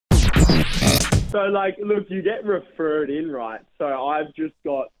So, like, look, you get referred in, right? So I've just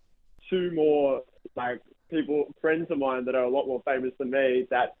got two more, like, friends of mine that are a lot more famous than me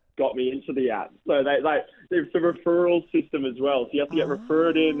that got me into the app. So it's a referral system as well. So you have to get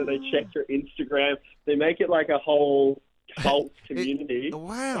referred in, and they check your Instagram. They make it like a whole cult community.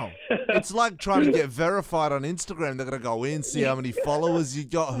 Wow. It's like trying to get verified on Instagram. They're going to go in, see how many followers you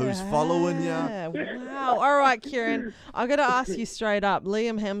got, who's following you. Wow. All right, Ciaran, I got to ask you straight up.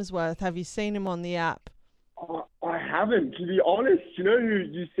 Liam Hemsworth, have you seen him on the app? I haven't, to be honest. You know who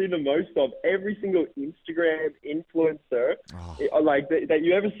you see the most of? Every single Instagram influencer, that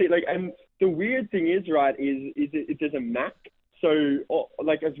you ever see. Like, and the weird thing is, right, there's a map. So,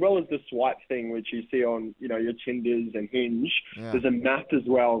 like, as well as the swipe thing, which you see on, your Tinders and Hinge, there's a map as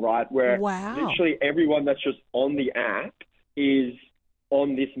well, right, where literally everyone that's just on the app is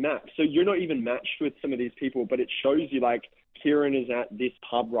on this map. So you're not even matched with some of these people, but it shows you, like, Ciaran is at this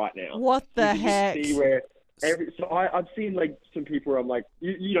pub right now. What the heck? See where so I've seen, like, some people where I'm like,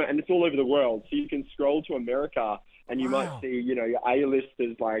 and it's all over the world. So you can scroll to America and you might see, your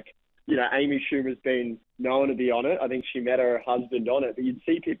A-listers, like, Amy Schumer's been known to be on it. I think she met her husband on it. But you'd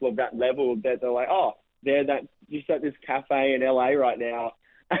see people of that level that they're like, they're just at this cafe in LA right now.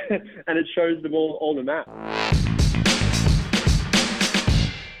 And it shows them all on the map.